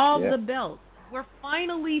 The belts. We're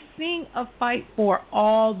finally seeing a fight for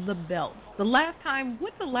all the belts. When's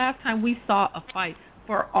the last time we saw a fight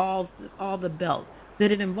for all the belts?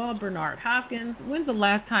 Did it involve Bernard Hopkins? When's the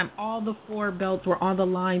last time all the 4 belts were on the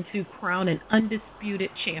line to crown an undisputed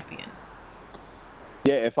champion?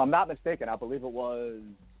 Yeah, if I'm not mistaken, I believe it was,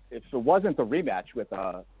 if it wasn't the rematch with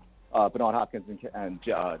Bernard Hopkins and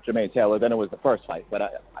Jermaine Taylor, then it was the first fight. But I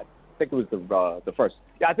think it was the first.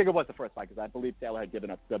 Yeah, I think it was the first fight because I believe Taylor had given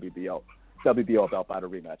up WBO belt by the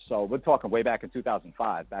rematch. So we're talking way back in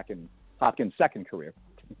 2005, back in Hopkins' second career.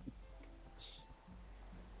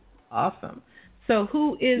 Awesome. So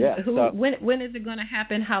when is it going to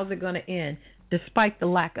happen? How's it going to end? Despite the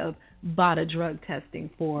lack of BADA drug testing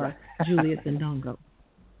for Julius Indongo.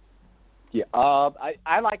 Yeah,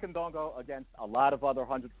 I like Indongo against a lot of other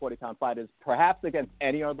 140-pound fighters, perhaps against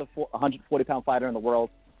any other 140-pound fighter in the world.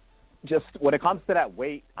 Just when it comes to that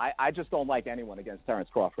weight, I just don't like anyone against Terrence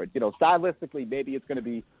Crawford. Stylistically, maybe it's going to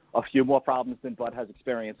be a few more problems than Bud has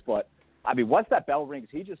experienced, but, once that bell rings,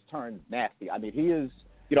 he just turns nasty. He is...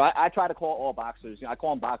 I try to call all boxers. I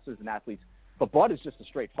call them boxers and athletes. But Bud is just a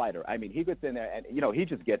straight fighter. He gets in there and, he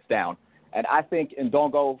just gets down. And I think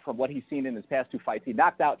Indongo, from what he's seen in his past 2 fights, he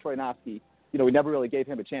knocked out Troyanowski. We never really gave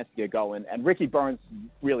him a chance to get going. And Ricky Burns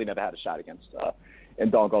really never had a shot against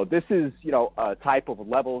Indongo. This is, a type of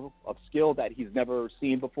level of skill that he's never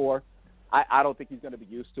seen before. I don't think he's going to be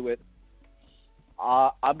used to it.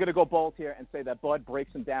 I'm going to go bold here and say that Bud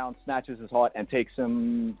breaks him down, snatches his heart, and takes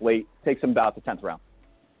him about the 10th round.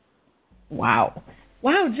 Wow,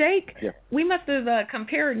 Jake, we must have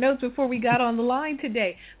compared notes before we got on the line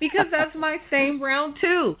today because that's my same round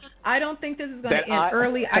too. I don't think this is going to end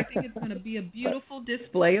early. I think it's going to be a beautiful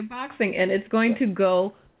display of boxing, and it's going to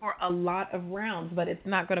go for a lot of rounds, but it's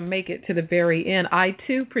not going to make it to the very end. I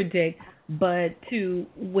too predict Bud to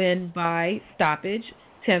win by stoppage,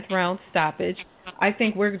 10th round stoppage. I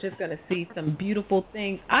think we're just going to see some beautiful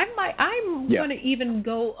things. I'm going to even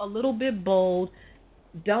go a little bit bold.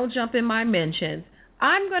 Don't jump in my mentions.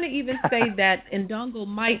 I'm going to even say that Indongo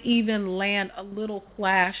might even land a little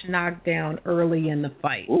flash knockdown early in the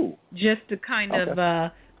fight, just to kind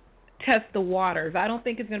of test the waters. I don't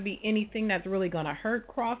think it's going to be anything that's really going to hurt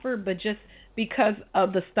Crawford, but just because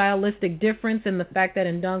of the stylistic difference and the fact that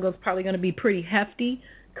Indongo's probably going to be pretty hefty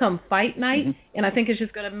come fight night, and I think it's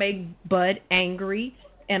just going to make Bud angry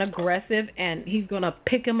and aggressive, and he's going to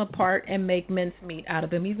pick him apart and make mincemeat out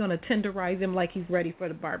of him. He's going to tenderize him like he's ready for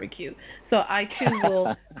the barbecue. So I, too,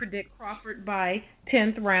 will predict Crawford by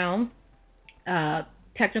 10th round,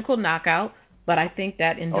 technical knockout, but I think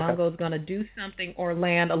that Indongo is going to do something or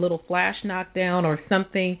land a little flash knockdown or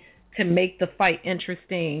something to make the fight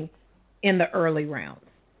interesting in the early rounds,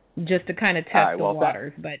 just to kind of test the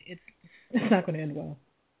waters, but it's not going to end well.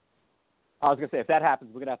 I was going to say, if that happens,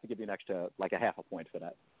 we're going to have to give you an extra, like a half a point for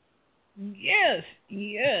that. Yes,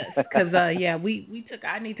 because, I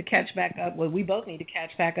need to catch back up. Well, we both need to catch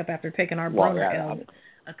back up after taking our Broner L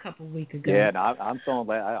a couple weeks ago. Yeah, no, I'm solid.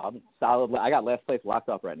 I got last place locked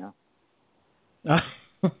up right now.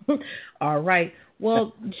 All right.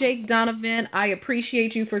 Well, Jake Donovan, I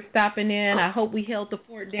appreciate you for stopping in. I hope we held the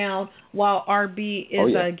fort down while RB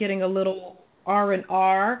is getting a little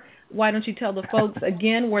R&R. Why don't you tell the folks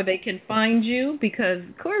again where they can find you? Because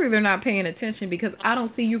clearly they're not paying attention because I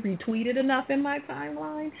don't see you retweeted enough in my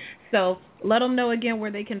timeline. So let them know again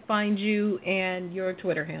where they can find you and your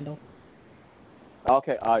Twitter handle.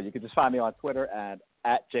 Okay. You can just find me on Twitter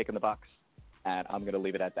at Jake in the Box, and I'm going to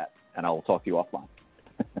leave it at that, and I will talk to you offline.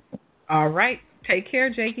 All right. Take care,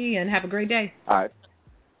 Jakey, and have a great day. All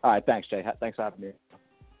right. Thanks, Jay. Thanks for having me.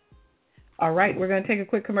 All right, we're going to take a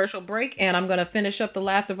quick commercial break, and I'm going to finish up the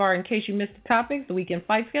last of our In Case You Missed the Topics, the weekend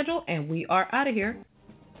fight schedule, and we are out of here.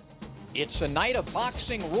 It's a night of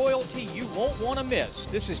boxing royalty you won't want to miss.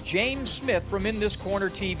 This is James Smith from In This Corner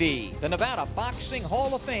TV. The Nevada Boxing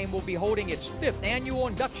Hall of Fame will be holding its 5th annual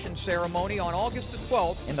induction ceremony on August the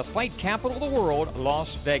 12th in the fight capital of the world, Las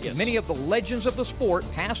Vegas. Many of the legends of the sport,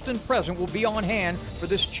 past and present, will be on hand for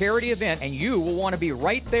this charity event, and you will want to be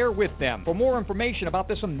right there with them. For more information about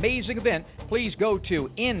this amazing event, please go to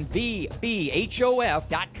nvbhof.com.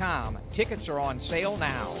 Tickets are on sale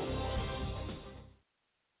now.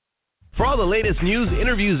 For all the latest news,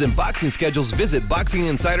 interviews, and boxing schedules, visit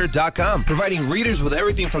BoxingInsider.com, providing readers with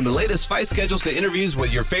everything from the latest fight schedules to interviews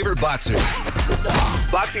with your favorite boxers.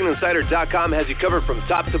 BoxingInsider.com has you covered from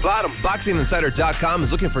top to bottom. BoxingInsider.com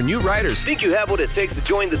is looking for new writers. Think you have what it takes to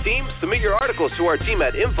join the team? Submit your articles to our team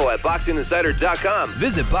at info@BoxingInsider.com.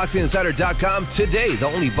 Visit BoxingInsider.com today, the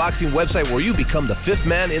only boxing website where you become the 5th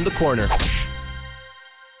man in the corner.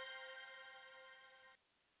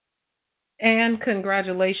 And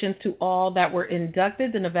congratulations to all that were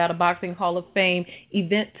inducted. The Nevada Boxing Hall of Fame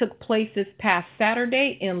event took place this past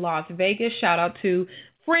Saturday in Las Vegas. Shout out to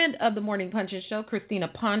friend of the Morning Punching Show, Christina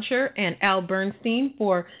Poncher, and Al Bernstein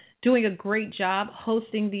for doing a great job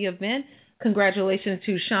hosting the event. Congratulations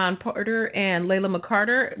to Sean Porter and Layla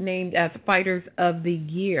McCarter, named as Fighters of the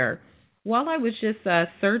Year. While I was just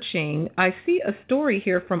searching, I see a story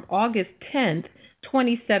here from August 10th,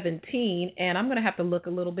 2017, and I'm going to have to look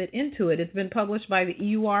a little bit into it. It's been published by the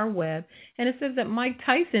EUR Web, and it says that Mike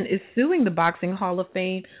Tyson is suing the Boxing Hall of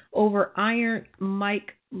Fame over Iron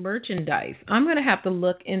Mike merchandise. I'm going to have to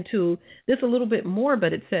look into this a little bit more,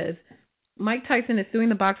 but it says Mike Tyson is suing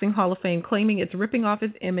the Boxing Hall of Fame, claiming it's ripping off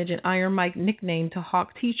his image and Iron Mike nickname to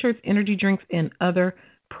hawk T-shirts, energy drinks, and other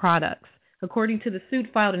products. According to the suit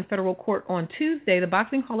filed in federal court on Tuesday, the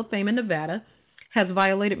Boxing Hall of Fame in Nevada has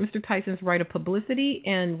violated Mr. Tyson's right of publicity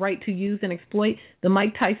and right to use and exploit the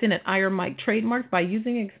Mike Tyson and Iron Mike trademarks by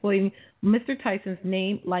using and exploiting Mr. Tyson's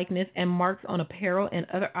name, likeness, and marks on apparel and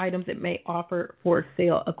other items it may offer for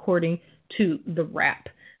sale, according to the Wrap.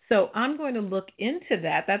 So I'm going to look into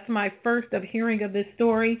that. That's my first of hearing of this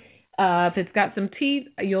story. If it's got some teeth,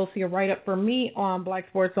 you'll see a write-up from me on Black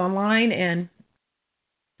Sports Online, and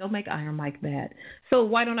don't make Iron Mike mad. So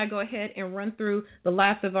why don't I go ahead and run through the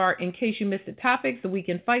last of our In Case You Missed It topics, the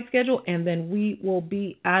weekend fight schedule, and then we will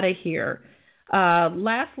be out of here.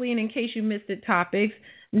 Lastly, and In Case You Missed It topics,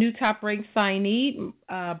 new top-ranked signee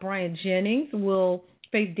Brian Jennings will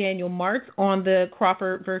face Daniel Martz on the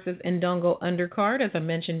Crawford versus Indongo undercard, as I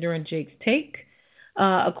mentioned during Jake's Take.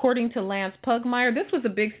 According to Lance Pugmire, this was a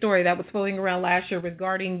big story that was floating around last year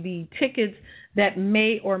regarding the tickets that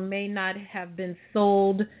may or may not have been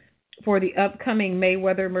sold for the upcoming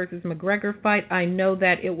Mayweather versus McGregor fight. I know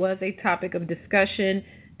that it was a topic of discussion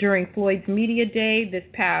during Floyd's Media Day this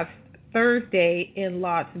past Thursday in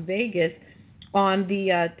Las Vegas on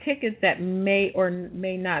the tickets that may or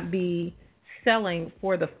may not be selling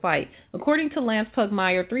for the fight. According to Lance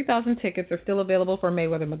Pugmire, 3,000 tickets are still available for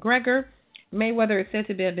Mayweather-McGregor. Mayweather is said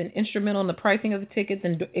to have been instrumental in the pricing of the tickets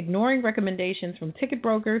and ignoring recommendations from ticket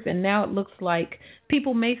brokers, and now it looks like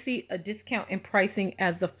people may see a discount in pricing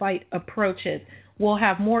as the fight approaches. We'll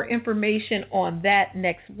have more information on that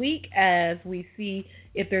next week as we see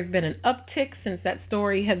if there's been an uptick since that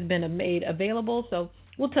story has been made available. So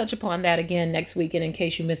we'll touch upon that again next week, and In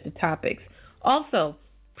Case You Missed the topics. Also,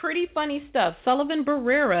 pretty funny stuff. Sullivan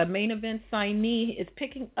Barrera, main event signee, is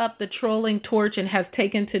picking up the trolling torch and has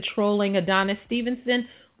taken to trolling Adonis Stevenson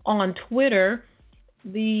on Twitter.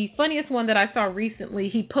 The funniest one that I saw recently,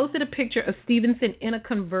 he posted a picture of Stevenson in a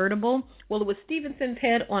convertible. Well, it was Stevenson's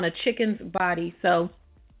head on a chicken's body. So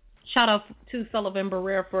shout out to Sullivan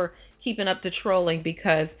Barrera for keeping up the trolling,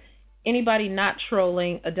 because anybody not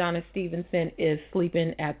trolling Adonis Stevenson is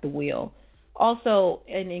sleeping at the wheel. Also,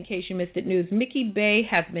 and in case you missed it news, Mickey Bay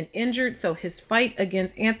has been injured, so his fight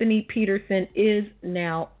against Anthony Peterson is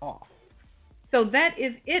now off. So that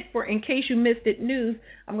is it for In Case You Missed It news.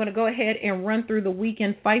 I'm going to go ahead and run through the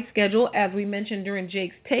weekend fight schedule, as we mentioned during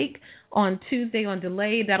Jake's Take on Tuesday on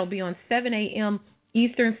delay. That'll be on 7 a.m.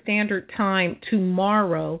 Eastern Standard Time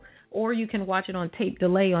tomorrow, or you can watch it on tape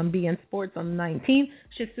delay on BN Sports on the 19th.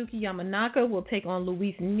 Shisuke Yamanaka will take on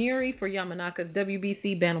Luis Nery for Yamanaka's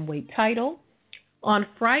WBC bantamweight title. On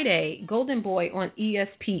Friday, Golden Boy on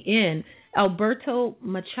ESPN, Alberto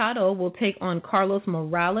Machado will take on Carlos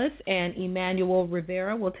Morales, and Emmanuel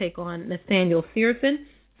Rivera will take on Nathaniel Searson.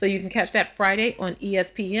 So you can catch that Friday on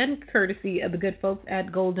ESPN, courtesy of the good folks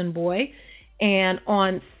at Golden Boy. And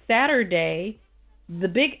on Saturday, the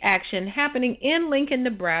big action happening in Lincoln,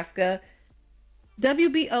 Nebraska,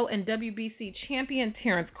 WBO and WBC champion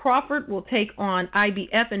Terrence Crawford will take on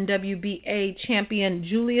IBF and WBA champion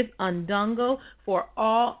Julius Indongo for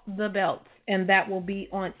all the belts, and that will be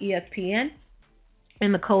on ESPN.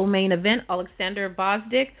 In the co-main event, Alexander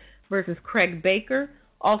Bosdick versus Craig Baker.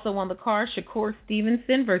 Also on the card, Shakur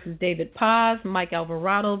Stevenson versus David Paz, Mike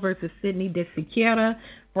Alvarado versus Sidney De Siqueira,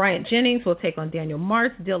 Bryant Jennings will take on Daniel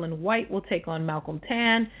Martz, Dylan White will take on Malcolm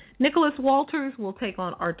Tan, Nicholas Walters will take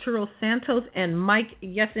on Arturo Santos, and Mike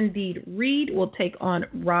Yes Indeed Reed will take on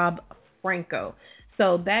Rob Franco.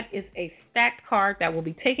 So that is a stacked card that will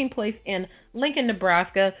be taking place in Lincoln,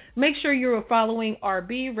 Nebraska. Make sure you are following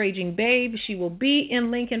RB, Raging Babe. She will be in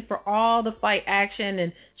Lincoln for all the fight action,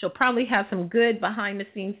 and she'll probably have some good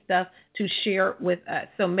behind-the-scenes stuff to share with us.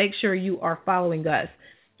 So make sure you are following us.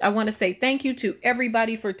 I want to say thank you to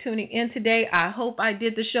everybody for tuning in today. I hope I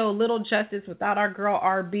did the show a little justice without our girl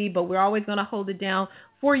RB, but we're always going to hold it down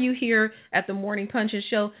for you here at the Morning Punching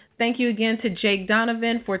Show. Thank you again to Jake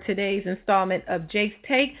Donovan for today's installment of Jake's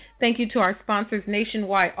Take. Thank you to our sponsors,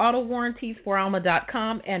 Nationwide Auto Warranties,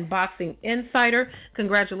 ForAlma.com, and Boxing Insider.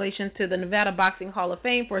 Congratulations to the Nevada Boxing Hall of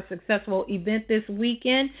Fame for a successful event this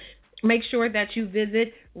weekend. Make sure that you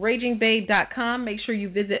visit RagingBabe.com. Make sure you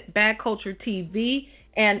visit Bad Culture TV.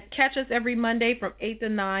 And catch us every Monday from 8 to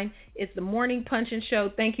 9. It's the Morning Punching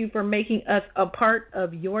Show. Thank you for making us a part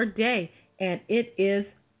of your day. And it is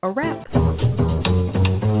a wrap.